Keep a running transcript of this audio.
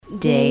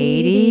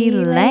Datey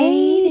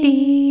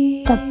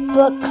Lady. The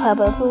book club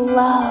of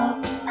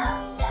love.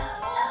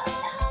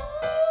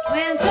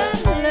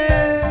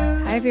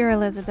 Hi, Vera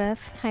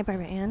Elizabeth. Hi,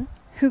 Barbara Ann.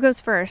 Who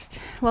goes first?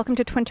 Welcome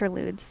to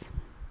Twinterludes.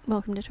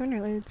 Welcome to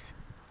Twinterludes.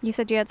 You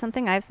said you had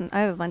something? I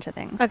have a bunch of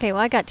things. Okay,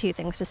 well, I got two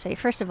things to say.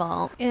 First of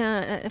all,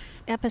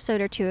 episode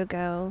or two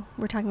ago,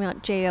 we're talking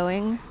about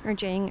J-O-ing, or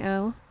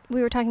J-O.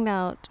 We were talking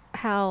about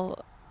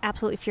how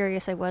absolutely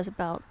furious I was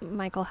about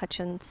Michael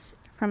Hutchence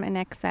From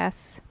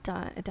INXS.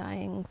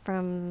 dying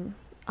from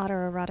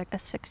autoerotic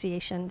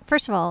asphyxiation.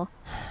 First of all,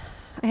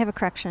 I have a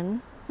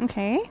correction.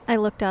 Okay. I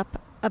looked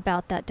up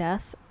about that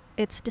death.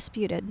 It's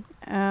disputed.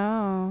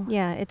 Oh.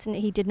 Yeah,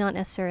 he did not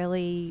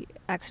necessarily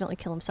accidentally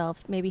kill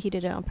himself. Maybe he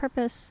did it on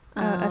purpose.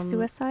 A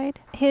suicide?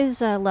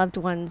 His loved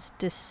ones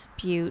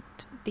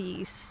dispute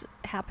the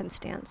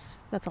happenstance.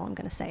 That's all I'm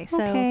going to say.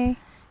 So, Okay.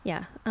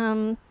 yeah.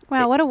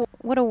 Wow,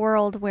 what a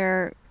world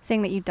where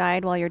saying that you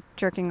died while you're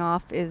jerking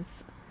off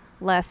is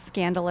less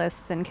scandalous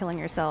than killing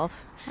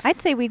yourself.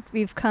 I'd say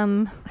we've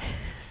come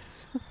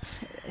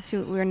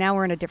to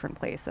we're in a different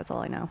place. That's all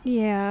I know.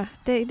 Yeah,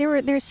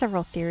 there's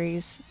several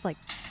theories. Like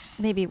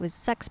maybe it was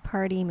sex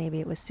party,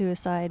 maybe it was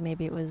suicide,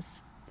 maybe it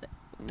was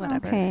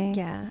whatever. Okay.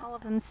 Yeah. All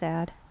of them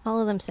sad.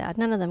 All of them sad,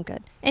 none of them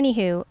good.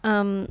 Anywho,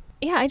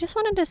 yeah, I just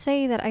wanted to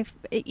say that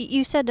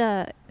you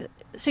said,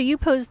 so you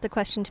posed the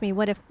question to me,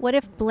 what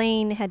if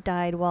Blaine had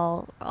died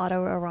while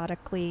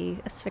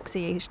autoerotically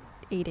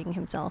asphyxiating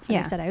himself? And Yeah.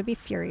 I said I would be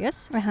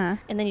furious. Uh-huh.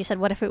 And then you said,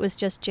 what if it was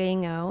just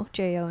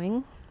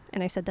J-O-ing?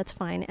 And I said, that's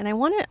fine. And I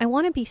want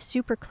to be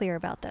super clear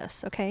about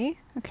this, okay?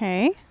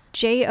 Okay.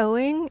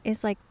 J-O-ing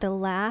is like the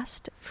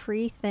last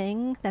free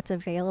thing that's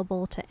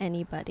available to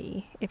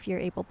anybody if you're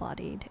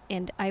able-bodied.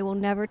 And I will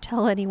never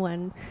tell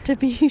anyone to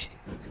be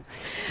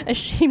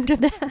ashamed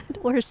of that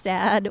or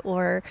sad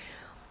or...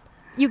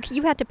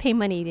 You have to pay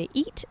money to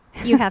eat.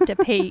 You have to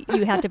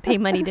pay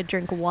money to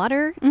drink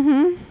water.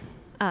 Mm-hmm.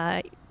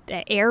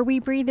 The air we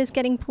breathe is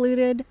getting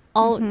polluted.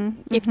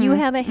 If you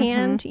have a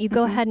hand, you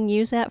go ahead and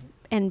use that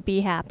and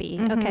be happy.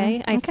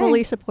 Okay? I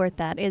fully support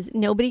that.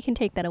 Nobody can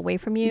take that away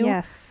from you.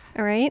 Yes.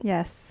 All right?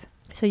 Yes.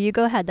 So you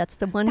go ahead. That's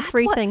the one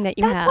free thing that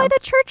you have. That's why the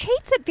church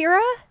hates it, Vera.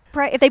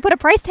 If they put a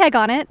price tag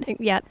on it,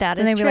 Yeah, that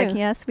then is they'd true. be like,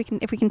 yes, we can.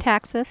 If we can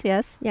tax this,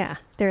 yes. Yeah,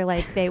 they're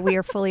like, we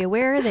are fully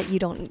aware that you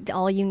don't.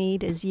 All you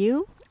need is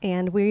you,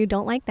 and we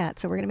don't like that,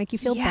 so we're gonna make you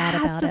feel bad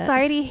about it.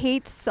 Society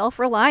hates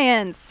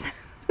self-reliance.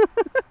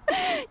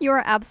 You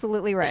are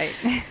absolutely right.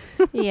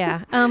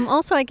 Yeah.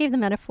 Also, I gave the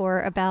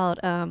metaphor about,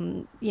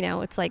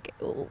 it's like,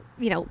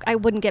 I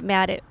wouldn't get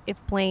mad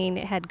if Blaine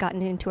had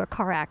gotten into a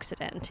car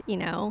accident,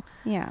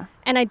 Yeah.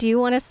 And I do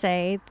want to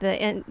say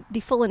the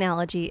full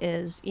analogy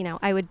is,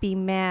 I would be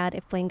mad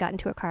if Blaine got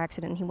into a car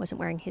accident and he wasn't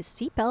wearing his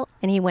seatbelt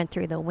and he went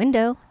through the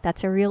window.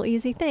 That's a real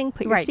easy thing.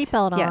 Put your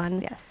seatbelt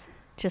on. Yes.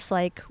 Just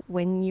like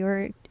when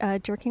you're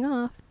jerking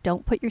off,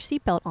 don't put your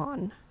seatbelt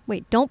on.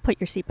 Wait, don't put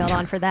your seatbelt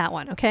on for that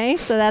one, okay?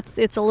 So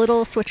it's a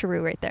little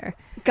switcheroo right there.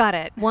 Got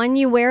it. One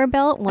you wear a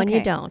belt, one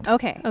you don't.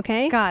 Okay.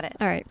 Okay? Got it.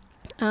 All right.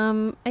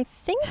 I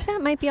think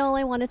that might be all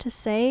I wanted to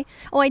say.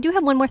 Oh, I do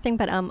have one more thing,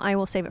 but I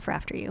will save it for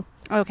after you.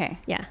 Okay.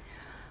 Yeah.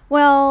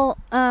 Well,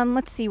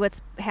 let's see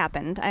what's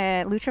happened.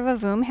 Lucha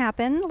Vavoom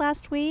happened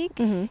last week,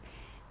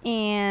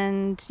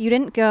 and you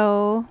didn't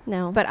go.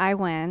 No. But I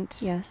went.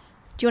 Yes.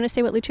 Do you want to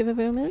say what Lucha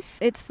Vavoom is?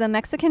 It's the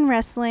Mexican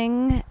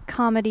wrestling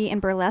comedy and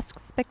burlesque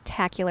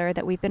spectacular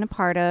that we've been a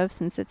part of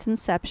since its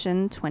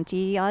inception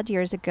 20-odd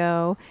years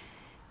ago.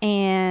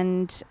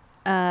 And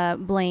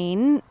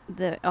Blaine,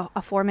 the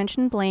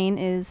aforementioned Blaine,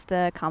 is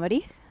the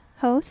comedy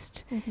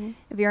host.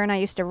 Vera and I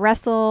used to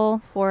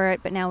wrestle for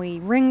it, but now we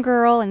ring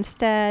girl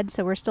instead.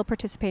 So we're still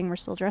participating. We're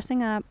still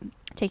dressing up,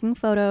 taking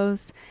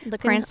photos,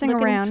 prancing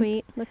around,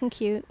 sweet, looking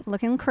cute,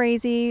 looking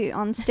crazy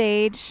on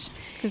stage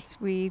because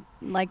we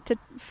like to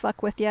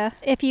fuck with you.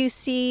 If you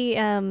see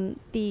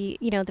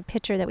the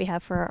picture that we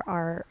have for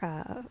our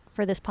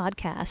for this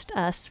podcast,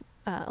 us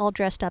all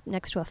dressed up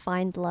next to a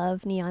Find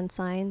Love neon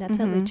sign, that's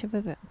at Lucha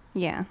Vavoom.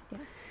 Yeah.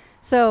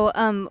 So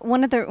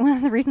one of the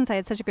reasons I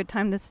had such a good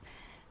time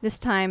this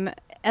time,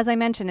 as I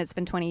mentioned, it's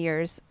been 20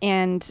 years.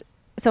 And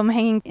so I'm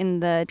hanging in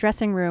the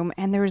dressing room,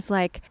 and there was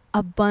like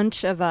a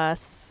bunch of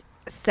us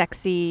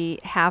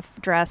sexy,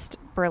 half-dressed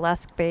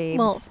burlesque babes.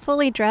 Well,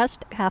 fully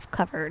dressed, half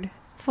covered.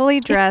 Fully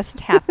dressed,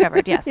 half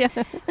covered, yes.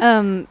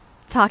 Yeah.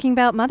 Talking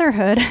about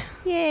motherhood.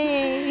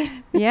 Yay.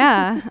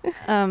 Yeah.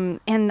 And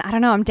I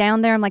don't know, I'm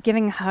down there, I'm like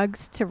giving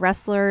hugs to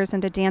wrestlers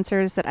and to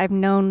dancers that I've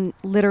known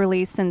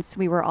literally since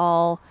we were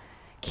all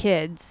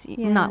kids.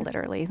 Not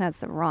literally, that's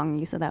the wrong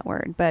use of that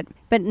word, but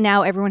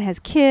now everyone has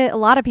kids. A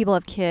lot of people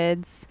have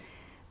kids.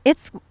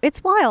 It's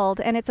wild,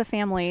 and it's a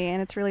family,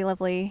 and it's really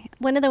lovely.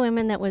 One of the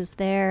women that was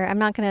there, I'm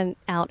not going to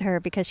out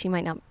her because she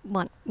might not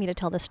want me to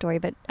tell this story,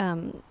 but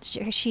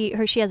she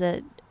has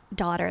a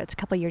daughter that's a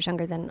couple years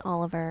younger than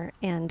Oliver,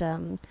 and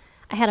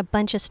I had a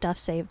bunch of stuff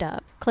saved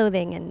up,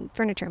 clothing and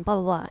furniture and blah,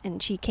 blah, blah.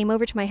 And she came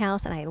over to my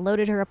house and I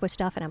loaded her up with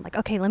stuff, and I'm like,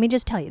 okay, let me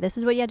just tell you, this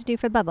is what you have to do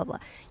for blah, blah, blah.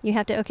 You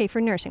have to, okay,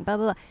 for nursing, blah,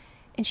 blah, blah.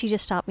 And she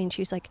just stopped me and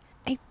she was like,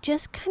 I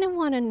just kind of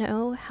want to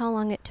know how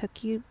long it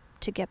took you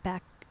to get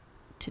back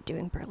to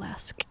doing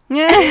burlesque.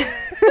 Yeah.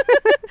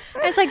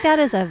 It's like, that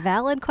is a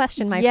valid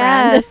question, my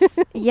yes.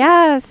 friend.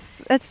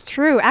 Yes, that's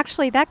true.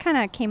 Actually, that kind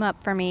of came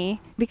up for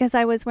me because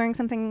I was wearing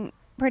something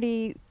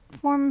pretty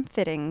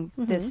form-fitting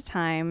this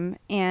time.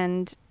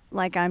 And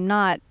like, I'm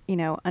not,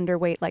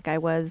 underweight like I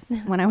was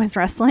when I was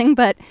wrestling,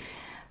 but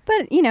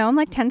I'm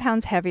like 10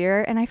 pounds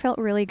heavier and I felt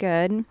really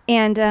good.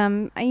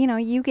 And,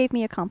 you gave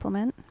me a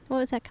compliment. What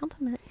was that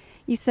compliment?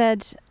 You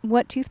said,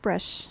 "What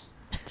toothbrush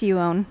do you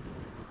own?"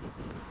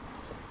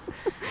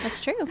 That's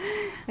true.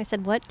 I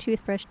said, "What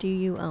toothbrush do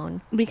you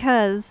own?"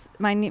 Because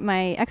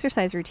my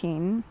exercise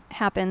routine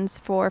happens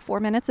for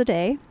 4 minutes a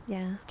day.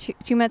 Yeah.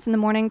 2 minutes in the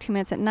morning, 2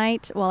 minutes at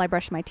night while I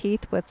brush my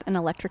teeth with an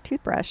electric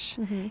toothbrush.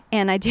 Mm-hmm.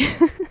 And I do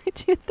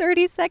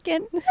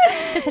 30-second.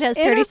 Because it has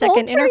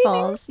 30-second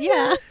intervals.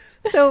 Yeah.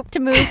 So to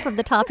move from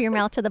the top of your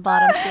mouth to the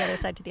bottom to the other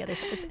side to the other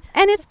side.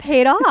 And it's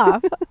paid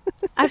off.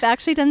 I've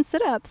actually done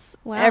sit-ups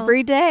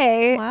every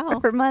day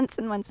for months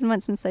and months and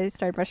months since I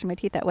started brushing my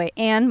teeth that way.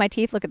 And my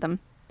teeth, look at them.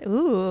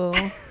 Ooh.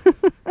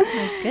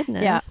 My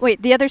goodness. Yeah.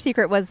 Wait, the other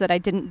secret was that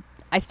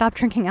I stopped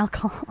drinking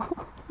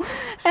alcohol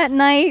at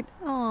night.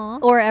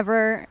 Aww. Or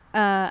ever.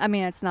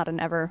 It's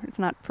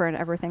not for an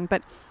ever thing,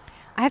 but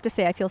I have to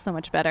say I feel so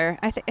much better.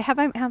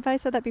 Have I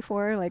said that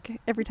before? Like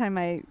every time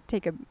I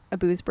take a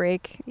booze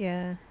break.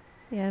 Yeah.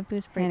 Yeah,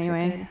 booze breaks are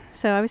good.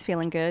 So I was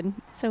feeling good.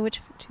 So which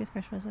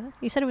toothbrush was it?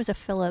 You said it was a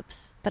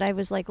Philips, but I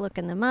was like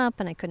looking them up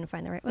and I couldn't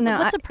find the right one. No,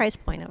 what's the price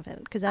point of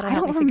it? Because that'll I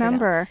help don't me figure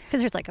remember. it out.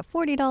 Because there's like a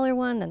 $40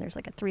 one, then there's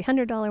like a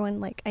 $300 one.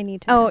 Like I need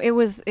to. Oh, it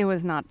was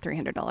not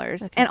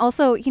 $300. Okay. And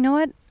also, you know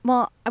what?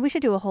 Well, we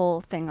should do a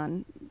whole thing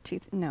on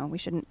tooth. No, we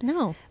shouldn't.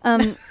 No.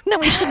 No,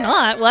 we should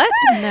not. What?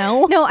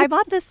 No. No, I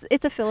bought this.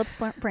 It's a Philips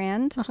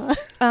brand. Uh-huh.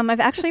 I've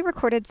actually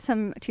recorded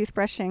some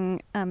toothbrushing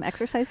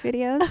exercise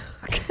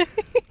videos. Okay.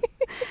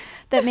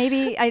 That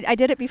maybe I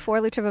did it before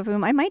Lucha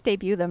Vavoom. I might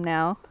debut them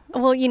now.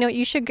 Well,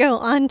 you should go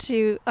on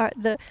to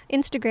the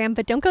Instagram,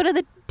 but don't go to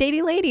the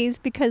Datey Ladies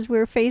because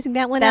we're phasing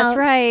that one out. That's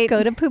right.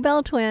 Go to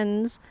Poubelle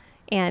Twins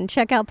and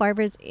check out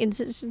Barbara's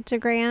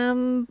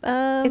Instagram.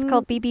 It's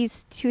called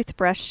BB's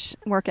Toothbrush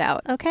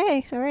Workout.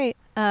 Okay, all right.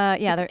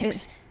 Yeah,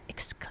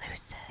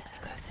 Exclusive.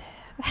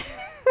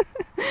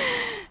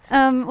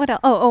 What else?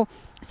 Oh.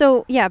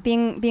 So yeah,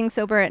 being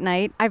sober at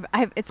night,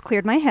 it's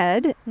cleared my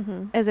head,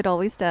 as it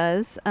always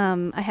does.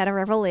 I had a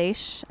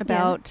revelation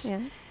about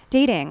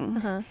dating.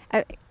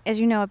 Uh-huh. As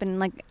you know, I've been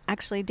like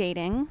actually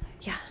dating.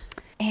 Yeah.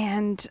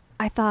 And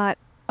I thought,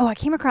 I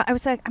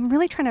was like, I'm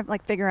really trying to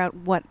like figure out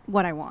what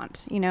I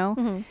want,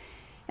 And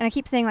I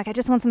keep saying like, I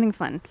just want something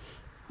fun.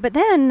 But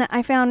then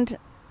I found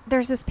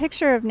there's this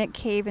picture of Nick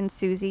Cave and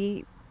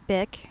Susie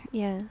Bick.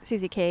 Yeah.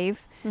 Susie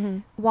Cave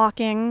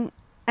walking.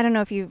 I don't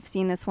know if you've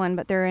seen this one,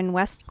 but they're in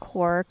West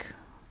Cork.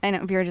 I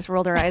know Vera just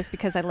rolled her eyes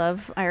because I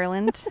love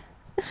Ireland.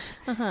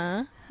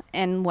 Uh-huh.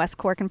 And West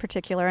Cork in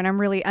particular. And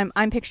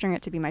I'm picturing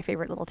it to be my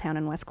favorite little town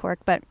in West Cork.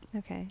 But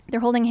Okay.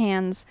 they're holding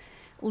hands.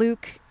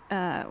 Luke,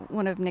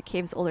 one of Nick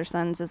Cave's older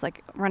sons, is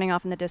like running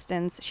off in the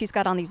distance. She's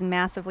got on these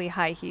massively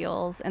high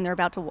heels, and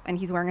and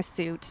he's wearing a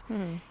suit,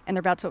 and they're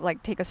about to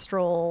like take a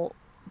stroll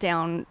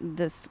down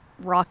this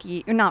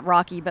not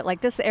rocky, but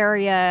like this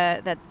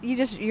area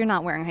you're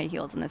not wearing high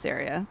heels in this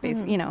area,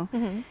 basically,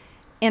 And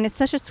it's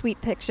such a sweet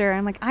picture.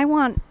 I'm like, I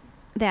want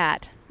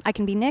that. I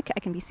can be Nick, I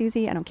can be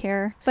Susie, I don't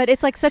care. But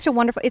it's like such a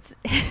wonderful, it's,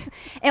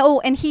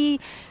 and he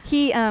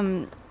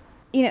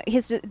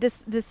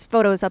this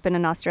photo is up in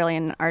an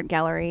Australian art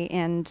gallery,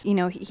 and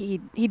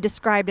he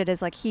described it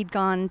as like he'd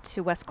gone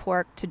to West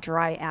Cork to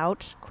dry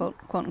out, quote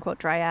unquote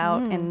dry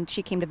out, and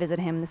she came to visit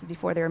him. This is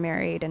before they were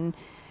married, and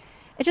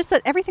it's just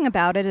that everything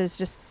about it is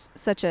just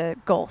such a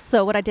goal.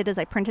 So what I did is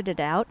I printed it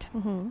out.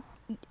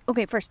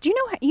 Okay, first, do you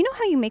know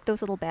how you make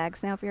those little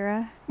bags now,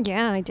 Vera?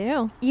 Yeah, I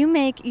do.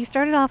 You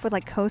started off with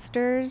like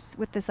coasters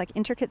with this like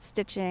intricate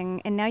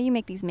stitching, and now you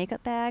make these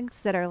makeup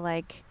bags that are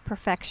like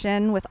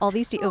perfection with all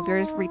these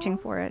Vera's reaching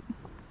for it.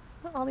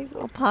 All these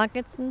little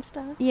pockets and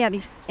stuff. Yeah,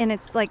 and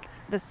it's like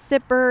the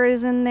zipper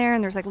is in there,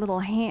 and there's like little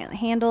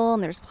handle,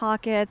 and there's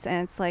pockets,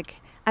 and it's like,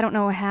 I don't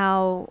know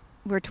how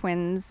we're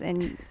twins,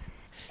 and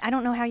I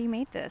don't know how you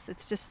made this.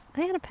 It's just,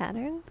 I had a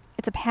pattern.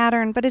 It's a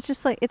pattern, but it's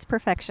just like, it's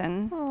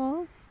perfection.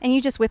 Aww. And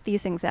you just whip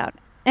these things out.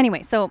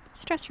 Anyway, so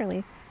Stress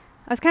relief.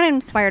 I was kind of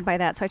inspired by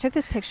that. So I took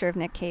this picture of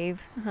Nick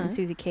Cave and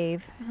Susie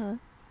Cave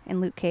and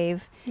Luke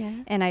Cave. Yeah.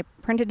 And I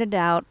printed it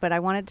out, but I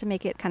wanted to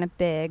make it kind of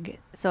big.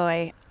 So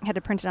I had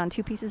to print it on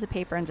 2 pieces of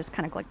paper and just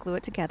kind of like glue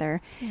it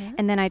together. Yeah.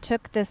 And then I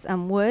took this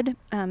wood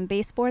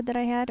baseboard that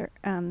I had,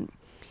 and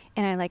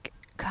I like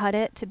cut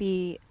it to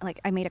be like,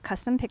 I made a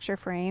custom picture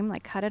frame,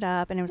 like cut it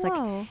up, and it was like,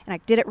 and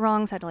I did it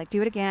wrong, so I had to like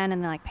do it again,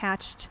 and then like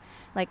patched,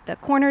 like the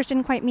corners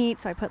didn't quite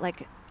meet, so I put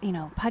like,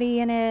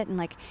 putty in it, and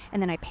like,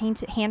 and then I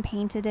hand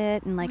painted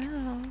it, and like,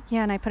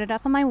 yeah, and I put it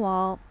up on my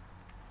wall.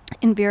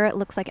 And Vera, it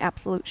looks like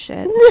absolute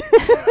shit.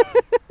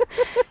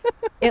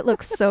 It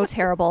looks so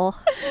terrible.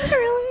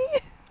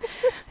 Really?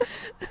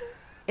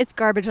 It's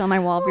garbage on my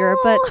wall, Vera,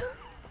 but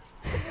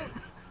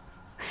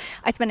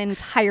I spent an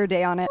entire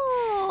day on it.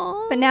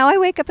 Aw. But now I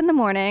wake up in the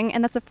morning,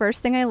 and that's the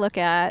first thing I look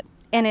at,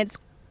 and it's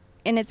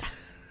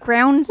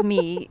grounds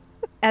me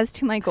as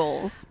to my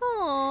goals.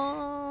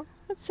 Aw,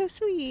 that's so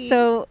sweet.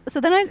 So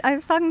then I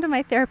was talking to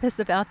my therapist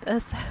about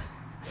this,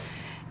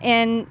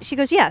 and she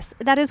goes, yes,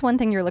 that is one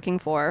thing you're looking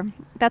for.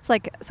 That's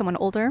like someone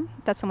older.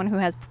 That's someone who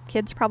has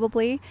kids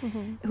probably,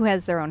 who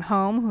has their own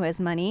home, who has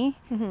money.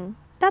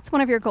 That's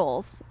one of your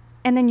goals.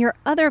 And then your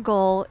other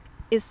goal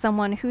is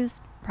someone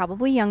who's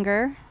probably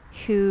younger,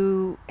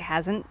 who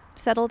hasn't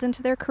settled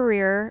into their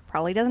career,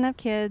 probably doesn't have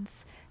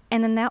kids.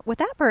 And then with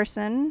that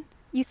person,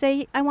 you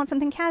say, I want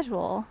something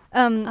casual.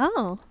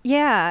 Oh.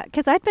 Yeah,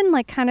 because I'd been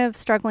like kind of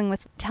struggling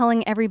with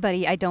telling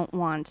everybody I don't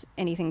want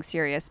anything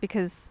serious,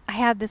 because I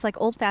had this like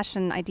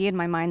old-fashioned idea in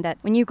my mind that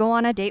when you go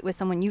on a date with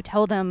someone, you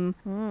tell them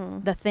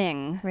the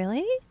thing.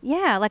 Really?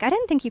 Yeah, like I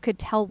didn't think you could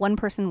tell one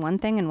person one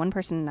thing and one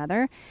person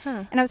another.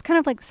 Huh. And I was kind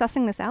of like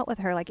sussing this out with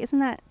her, like, isn't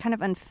that kind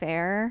of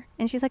unfair?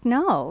 And she's like,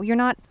 no, you're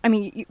not. I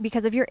mean,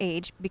 because of your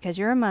age, because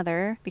you're a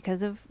mother,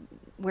 because of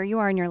where you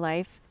are in your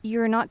life,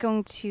 you're not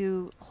going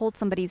to hold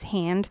somebody's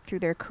hand through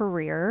their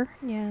career.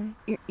 Yeah.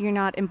 You're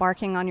not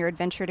embarking on your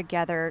adventure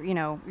together, you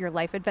know, your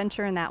life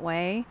adventure in that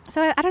way.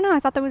 So I don't know.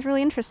 I thought that was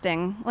really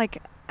interesting.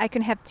 Like, I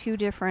can have two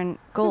different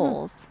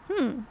goals.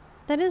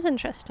 That is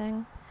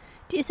interesting.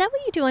 Is that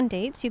what you do on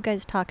dates? You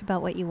guys talk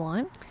about what you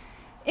want?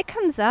 It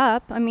comes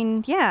up. I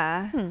mean,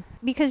 yeah.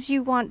 Because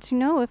you want to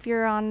know if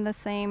you're on the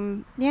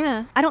same...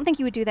 Yeah. I don't think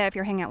you would do that if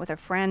you're hanging out with a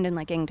friend and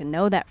like getting to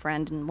know that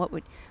friend and what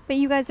would... But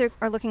you guys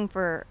are looking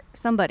for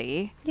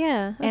somebody.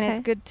 Yeah. And okay.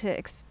 it's good to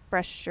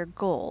express your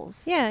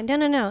goals. Yeah.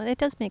 No. It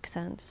does make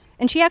sense.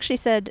 And she actually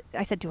said,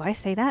 I said, do I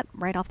say that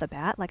right off the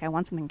bat? Like, I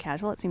want something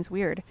casual? It seems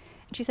weird.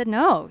 And she said,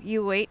 no,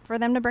 you wait for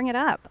them to bring it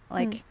up.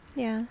 Like,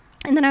 Yeah.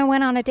 And then I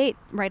went on a date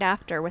right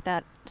after with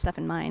that stuff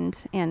in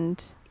mind.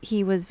 And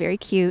he was very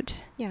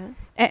cute. Yeah.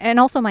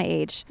 And also my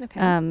age.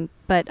 Okay.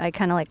 But I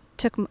kind of like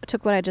took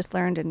what I just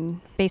learned,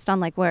 and based on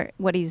like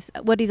what he's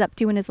up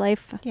to in his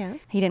life, Yeah.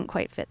 he didn't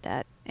quite fit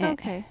that.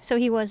 Okay. So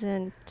he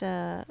wasn't... He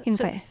didn't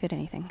quite fit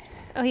anything.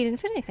 Oh, he didn't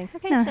fit anything.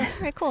 Okay. No. So,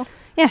 very cool.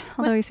 Yeah,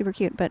 although he's super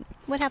cute. But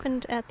What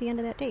happened at the end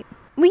of that date?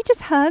 we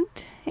just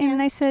hugged,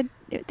 and I said,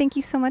 thank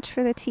you so much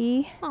for the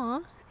tea.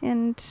 Aw.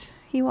 And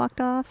he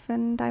walked off,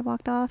 and I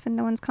walked off, and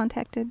no one's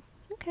contacted.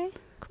 Okay.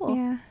 Cool.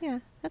 Yeah. Yeah.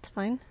 That's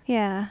fine.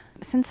 Yeah.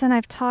 Since then,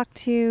 I've talked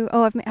to...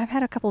 I've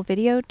had a couple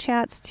video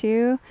chats,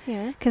 too.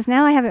 Yeah. Because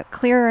now I have it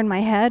clearer in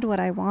my head what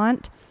I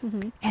want.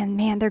 Mm-hmm. And,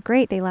 man, they're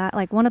great. They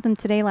like one of them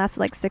today lasted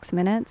like 6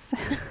 minutes.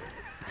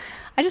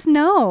 I just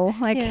know.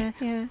 Like,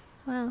 Yeah.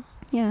 Wow.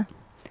 yeah.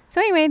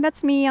 So, anyway,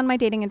 that's me on my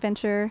dating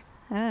adventure.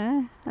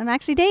 I'm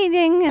actually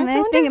dating, and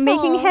That's I think I'm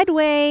making wonderful.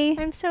 headway.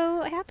 I'm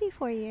so happy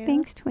for you.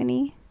 Thanks,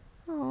 Twinnie.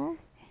 Aw.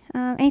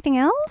 Anything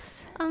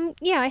else?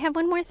 Yeah, I have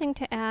one more thing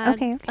to add.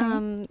 Okay.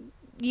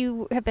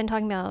 You have been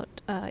talking about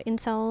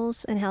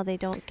incels and how they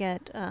don't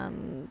get,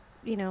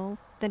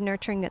 the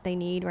nurturing that they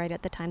need right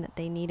at the time that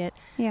they need it.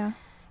 Yeah.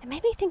 It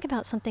made me think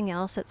about something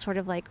else that's sort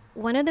of like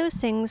one of those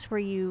things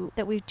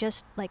that we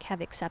just like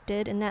have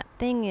accepted, and that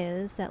thing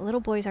is that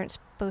little boys aren't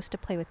supposed to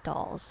play with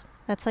dolls.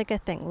 That's like a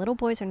thing. Little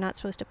boys are not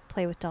supposed to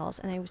play with dolls,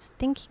 and I was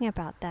thinking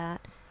about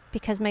that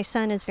because my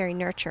son is very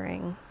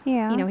nurturing.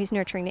 Yeah. You know, he's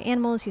nurturing the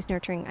animals.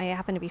 I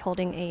happen to be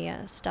holding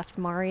a stuffed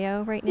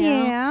Mario right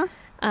now.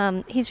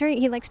 Yeah.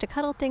 He likes to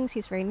cuddle things.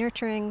 He's very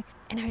nurturing.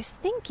 And I was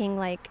thinking,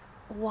 like,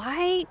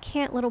 why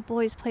can't little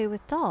boys play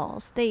with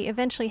dolls? They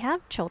eventually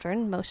have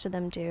children. Most of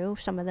them do.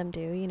 Some of them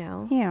do, you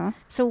know. Yeah.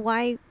 So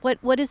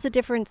what is the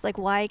difference? Like,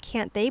 why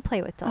can't they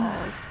play with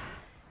dolls?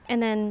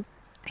 And then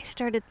I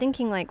started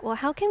thinking, like, well,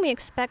 how can we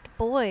expect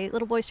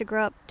little boys to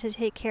grow up to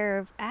take care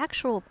of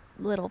actual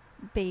little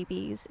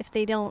babies if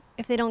they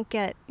don't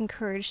get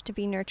encouraged to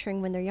be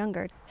nurturing when they're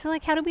younger? So,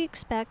 like, how do we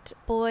expect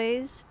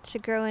boys to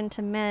grow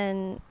into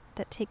men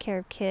that take care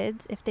of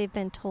kids if they've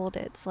been told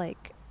it's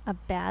like a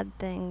bad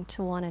thing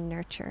to want to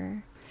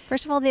nurture?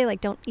 First of all, they like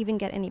don't even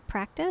get any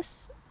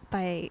practice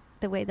by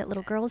the way that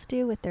little girls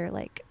do with their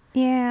like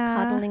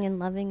coddling and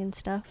loving and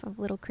stuff of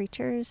little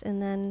creatures,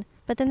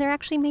 but then they're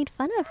actually made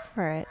fun of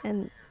for it.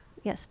 And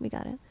yes, we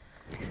got it.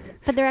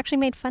 But they're actually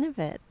made fun of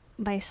it.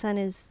 My son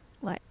is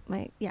I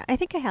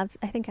think I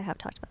have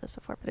talked about this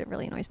before, but it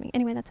really annoys me.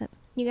 Anyway, that's it.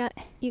 You got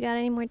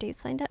any more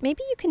dates lined up?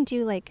 Maybe you can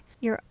do like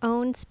your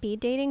own speed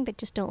dating, but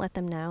just don't let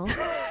them know.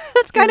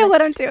 That's kind of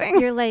what I'm doing.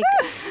 You're like,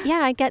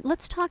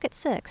 let's talk at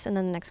 6, and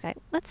then the next guy,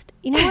 let's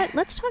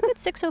talk at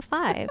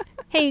 6:05.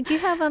 Hey, do you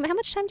have how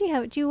much time do you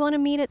have? Do you want to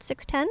meet at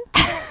 6:10?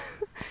 Do you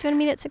want to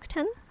meet at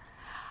 6:10?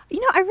 You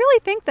know, I really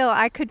think though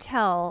I could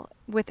tell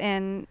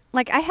within,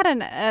 like, I had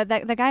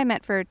the guy I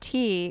met for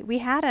tea.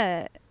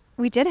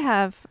 We did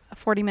have a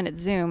 40-minute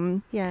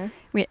Zoom. Yeah.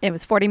 It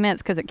was 40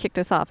 minutes because it kicked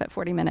us off at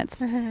 40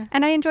 minutes.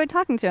 And I enjoyed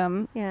talking to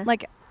him. Yeah.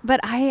 But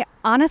I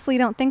honestly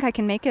don't think I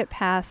can make it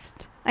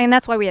past, and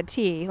that's why we had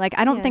tea. Like,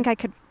 I don't think I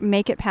could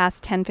make it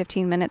past 10,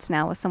 15 minutes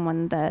now with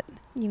someone that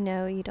you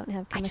don't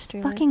have chemistry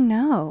I just fucking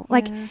know.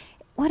 Like,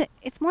 Yeah.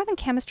 it's more than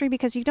chemistry,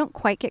 because you don't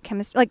quite get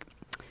chemistry.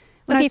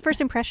 when I Okay, was-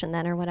 first impression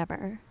then, or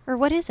whatever. Or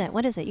what is it?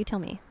 What is it? You tell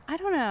me. I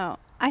don't know.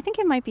 I think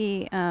it might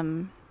be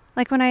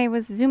like when I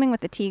was zooming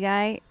with the tea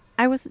guy.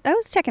 I was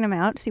checking him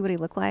out to see what he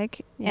looked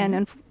like, Yeah. and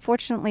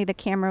unfortunately, the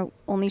camera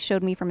only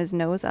showed me from his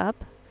nose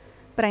up.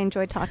 But I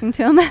enjoyed talking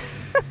to him.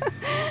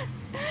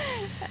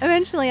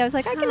 Eventually, I was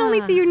like, I can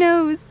only see your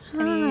nose,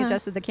 and he Huh.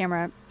 adjusted the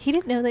camera. He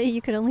didn't know that you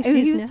could only Oh, see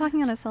his he was nose.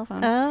 talking on his cell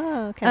phone.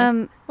 Oh, okay.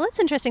 Well, that's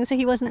interesting. So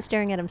he wasn't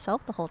staring at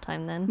himself the whole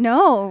time then.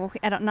 No,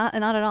 not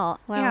at all.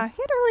 Wow. Yeah,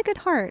 he had a really good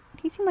heart.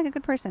 He seemed like a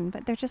good person,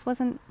 but there just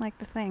wasn't like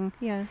the thing.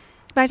 Yeah.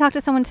 But I talked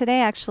to someone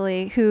today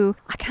actually who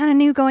I kind of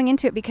knew going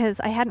into it because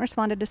I hadn't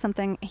responded to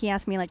something. He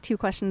asked me like 2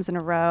 questions in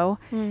a row,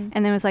 and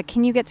then was like,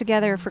 "Can you get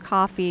together for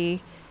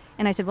coffee?"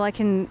 And I said, "Well, I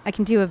can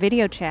do a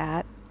video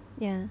chat."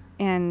 Yeah.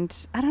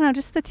 And I don't know,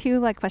 just the 2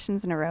 like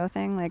questions in a row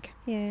thing.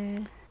 Yeah.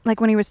 Like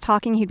when he was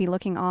talking, he'd be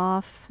looking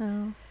off.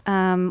 Oh.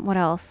 What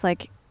else?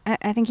 Like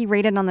I think he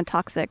rated on the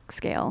toxic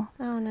scale.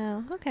 Oh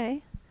no.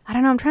 Okay. I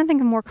don't know. I'm trying to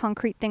think of more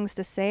concrete things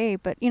to say,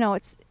 but you know,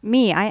 it's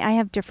me. I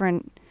have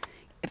different.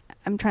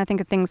 I'm trying to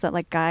think of things that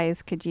like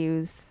guys could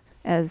use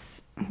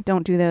as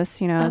don't do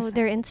this. You know. Oh,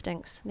 their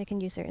instincts. They can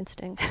use their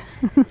instincts.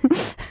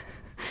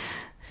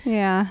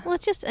 Yeah. Well,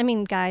 it's just, I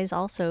mean, guys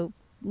also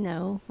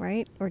know,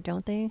 right? Or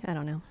don't they? I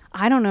don't know.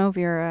 I don't know,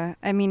 Vera.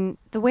 I mean,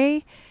 the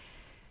way,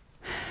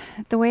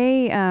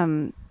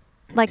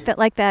 like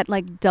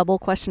that double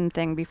question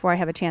thing before I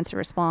have a chance to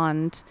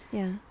respond.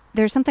 Yeah.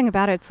 There's something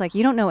about it. It's like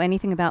you don't know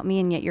anything about me,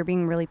 and yet you're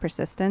being really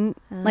persistent.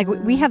 Like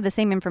we have the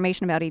same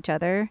information about each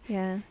other.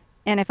 Yeah.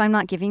 And if I'm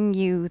not giving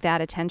you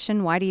that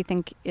attention, why do you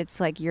think it's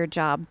like your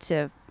job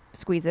to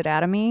squeeze it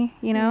out of me,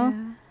 you know?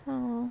 Yeah.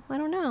 Oh, I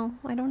don't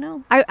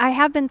know. I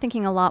have been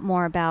thinking a lot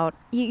more about,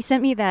 you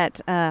sent me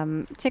that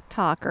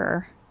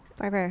TikToker.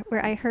 Barbara,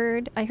 where I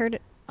heard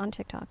it on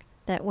TikTok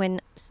that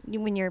when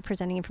you're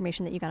presenting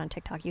information that you got on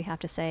TikTok, you have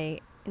to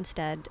say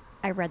instead,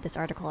 I read this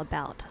article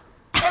about.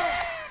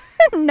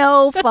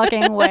 No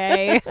fucking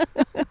way.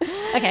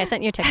 Okay, I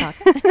sent you a TikTok.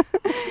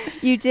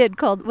 You did,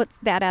 called, what's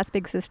Badass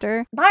Big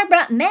Sister?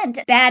 Barbara meant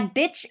bad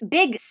bitch,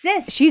 big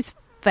sis. She's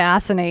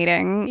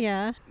fascinating.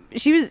 Yeah.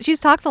 She's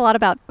talks a lot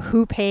about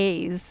who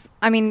pays.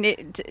 I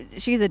mean,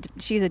 she's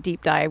a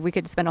deep dive. We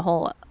could spend a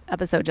whole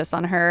episode just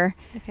on her.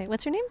 Okay,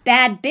 what's her name?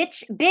 Bad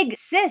bitch, big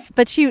sis.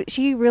 But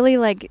she really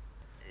like,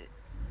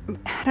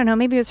 I don't know,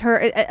 maybe it was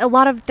her. A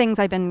lot of things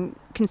I've been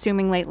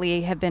consuming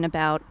lately have been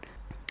about,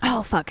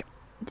 oh fuck,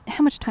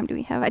 how much time do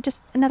we have?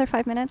 Another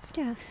 5 minutes?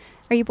 Yeah.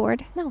 Are you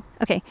bored? No.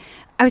 Okay.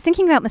 I was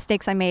thinking about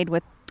mistakes I made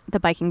with the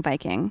biking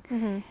Viking.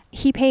 Mm-hmm.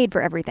 He paid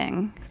for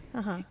everything.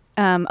 Uh-huh.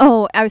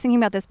 I was thinking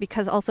about this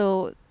because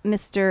also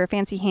Mr.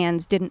 Fancy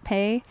Hands didn't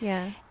pay.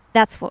 Yeah.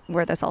 That's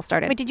where this all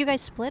started. Wait, did you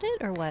guys split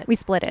it or what? We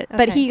split it.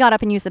 But Okay. he got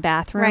up and used the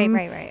bathroom.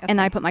 Right. And then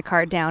Okay. I put my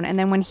card down. And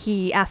then when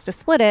he asked to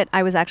split it,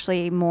 I was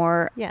actually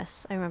more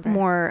Yes, I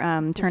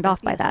remember. turned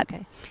off by Yes, that.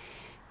 Okay.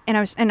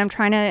 And I'm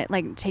trying to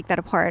like take that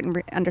apart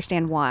and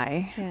understand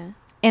why. Yeah.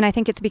 And I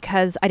think it's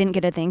because I didn't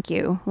get a thank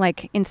you.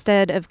 Like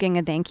instead of getting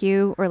a thank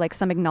you or like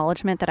some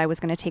acknowledgement that I was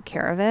going to take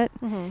care of it,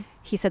 Mm-hmm.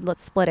 he said,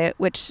 let's split it,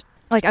 which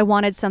like I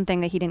wanted something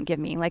that he didn't give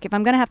me. Like if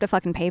I'm going to have to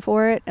fucking pay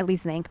for it, at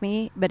least thank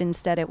me. But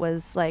instead it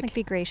was like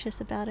Be gracious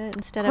about it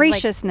instead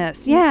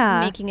graciousness. of like Yeah.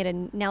 making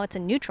it now it's a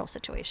neutral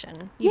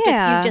situation.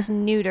 Yeah. You just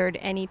neutered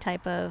any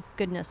type of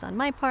goodness on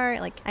my part.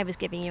 Like I was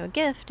giving you a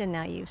gift and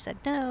now you said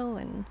no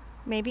and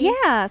maybe.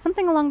 Yeah,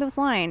 something along those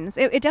lines.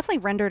 It definitely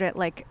rendered it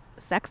like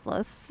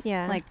sexless.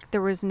 Yeah. Like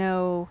there was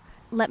no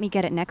let me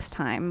get it next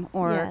time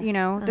or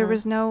Yes, there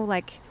was no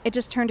like it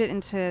just turned it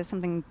into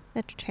something,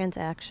 A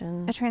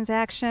transaction. a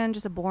transaction,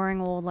 just a boring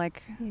old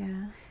like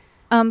Yeah.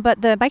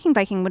 but the biking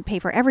Viking would pay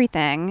for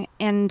everything,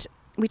 and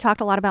we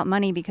talked a lot about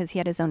money because he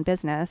had his own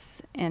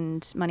business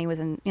and money was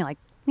in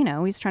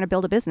he's trying to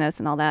build a business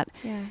and all that.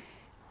 Yeah.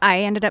 I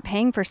ended up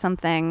paying for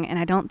something and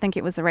I don't think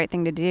it was the right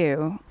thing to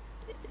do.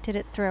 Did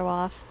it throw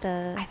off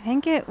the? I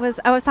think it was,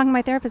 I was talking to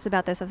my therapist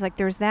about this. I was like,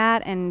 there's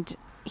that, and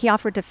he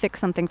offered to fix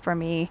something for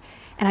me,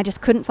 and I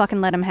just couldn't fucking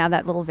let him have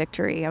that little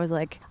victory. I was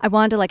like, I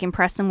wanted to like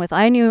impress him with,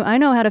 I know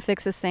how to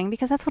fix this thing,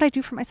 because that's what I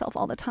do for myself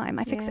all the time.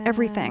 I fix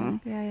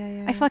everything.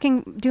 Yeah. I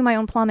fucking do my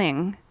own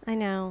plumbing. I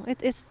know.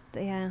 It's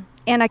yeah.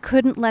 And I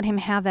couldn't let him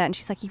have that. And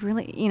she's like, you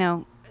really,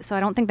 so I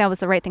don't think that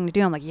was the right thing to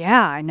do. I'm like,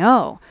 yeah, I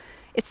know.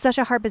 It's such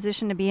a hard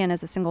position to be in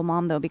as a single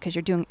mom, though, because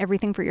you're doing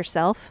everything for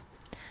yourself.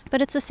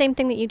 But it's the same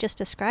thing that you just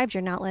described.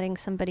 You're not letting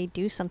somebody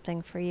do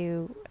something for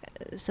you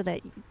so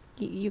that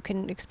you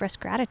can express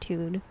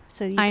gratitude.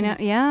 So you I know.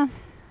 Yeah,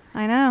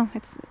 I know.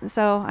 It's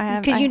so I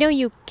have because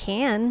you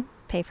can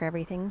pay for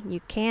everything.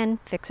 You can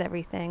fix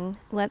everything.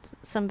 Let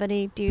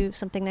somebody do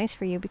something nice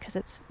for you because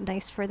it's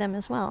nice for them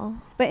as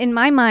well. But in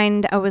my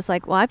mind, I was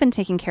like, well, I've been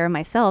taking care of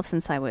myself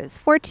since I was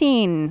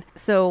 14.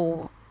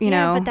 So, you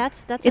know. But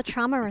that's a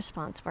trauma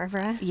response,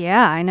 Barbara.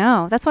 Yeah, I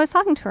know. That's what I was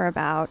talking to her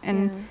about.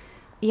 And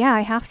yeah,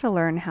 I have to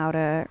learn how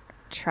to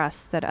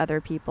trust that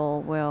other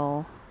people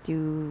will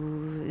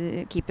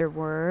keep their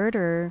word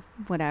or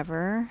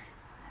whatever.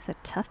 It's a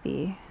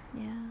toughie.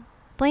 Yeah.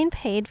 Blaine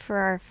paid for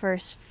our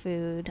first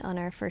food on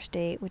our first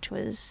date, which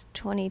was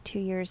 22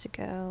 years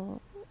ago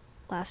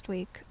last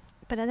week.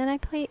 But then I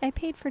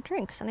paid for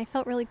drinks, and I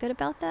felt really good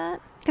about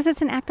that. Because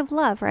it's an act of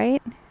love,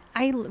 right?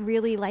 I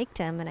really liked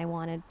him, and I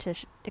wanted to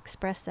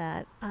express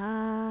that.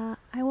 I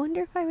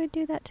wonder if I would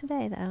do that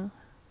today, though.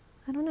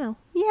 I don't know.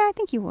 Yeah, I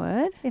think you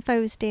would. If I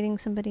was dating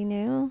somebody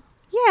new.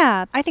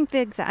 Yeah, I think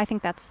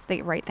that's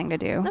the right thing to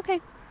do.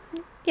 Okay.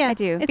 Yeah, I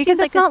do. It Because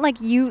seems it's not like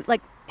you,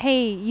 like,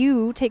 hey,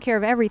 you take care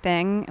of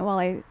everything while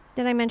I...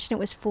 Did I mention it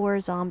was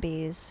 4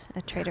 zombies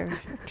at Trader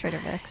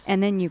Vic's?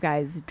 And then you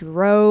guys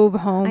drove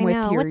home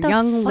with your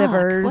young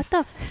livers. What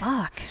the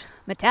fuck?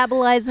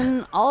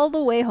 Metabolizing all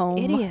the way home.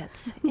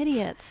 Idiots.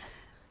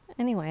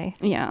 Anyway.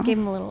 Yeah. Gave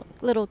him a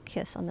little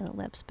kiss on the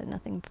lips, but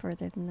nothing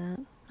further than that.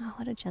 Oh,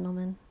 what a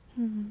gentleman.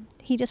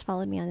 He just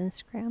followed me on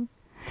Instagram.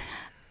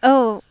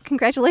 Oh,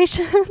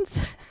 congratulations.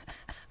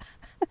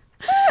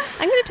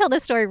 I'm going to tell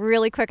this story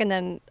really quick and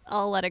then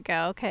I'll let it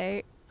go,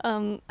 okay?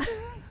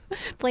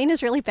 Blaine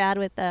is really bad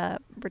with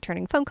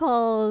returning phone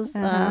calls.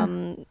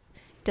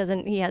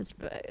 He has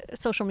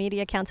social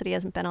media accounts that he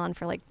hasn't been on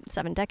for like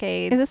 7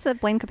 decades. Is this the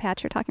Blaine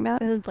Capatch you're talking about?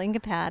 This is Blaine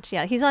Capatch.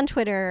 Yeah, he's on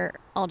Twitter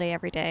all day,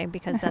 every day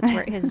because that's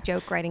where his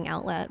joke writing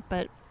outlet.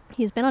 But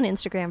he's been on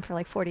Instagram for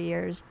like 40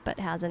 years, but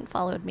hasn't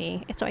followed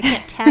me, so I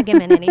can't tag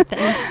him in anything.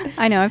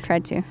 I know, I've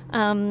tried to.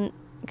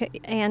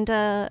 And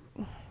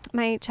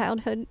my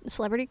childhood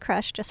celebrity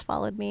crush just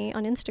followed me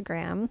on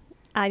Instagram.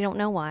 I don't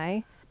know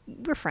why.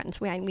 We're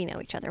friends. We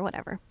know each other,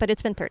 whatever. But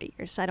it's been 30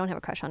 years. So I don't have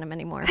a crush on him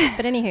anymore.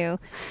 But anywho,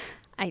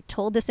 I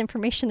told this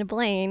information to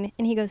Blaine,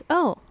 and he goes,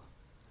 "Oh,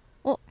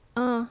 well,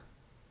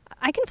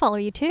 I can follow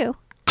you too."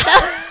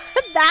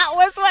 That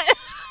was what...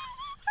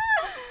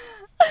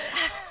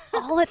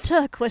 All it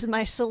took was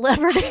my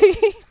celebrity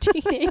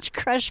teenage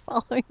crush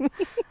following me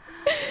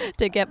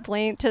to get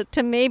Blaine,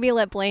 to maybe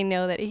let Blaine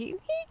know that he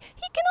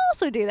can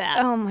also do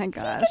that. Oh my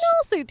gosh. He can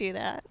also do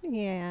that.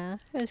 Yeah,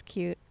 it was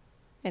cute.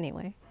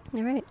 Anyway.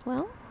 All right,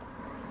 well,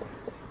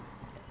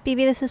 BB,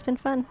 this has been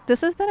fun.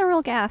 This has been a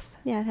real gas.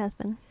 Yeah, it has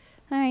been.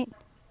 All right.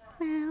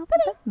 Well,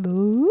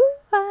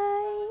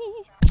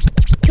 Bye.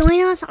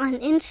 Join us on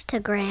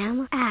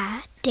Instagram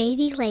at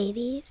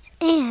DailyLadies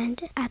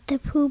and at the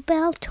Pooh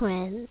Bell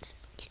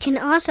Twins. You can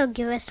also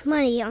give us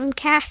money on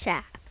Cash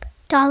App,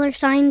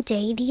 $DailyLadies.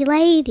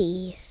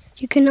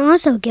 You can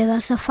also give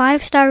us a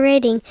 5-star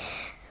rating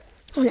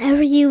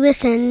whenever you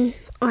listen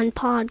on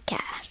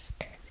podcast.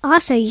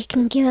 Also, you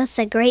can give us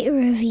a great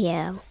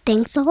review.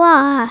 Thanks a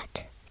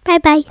lot.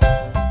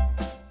 Bye-bye.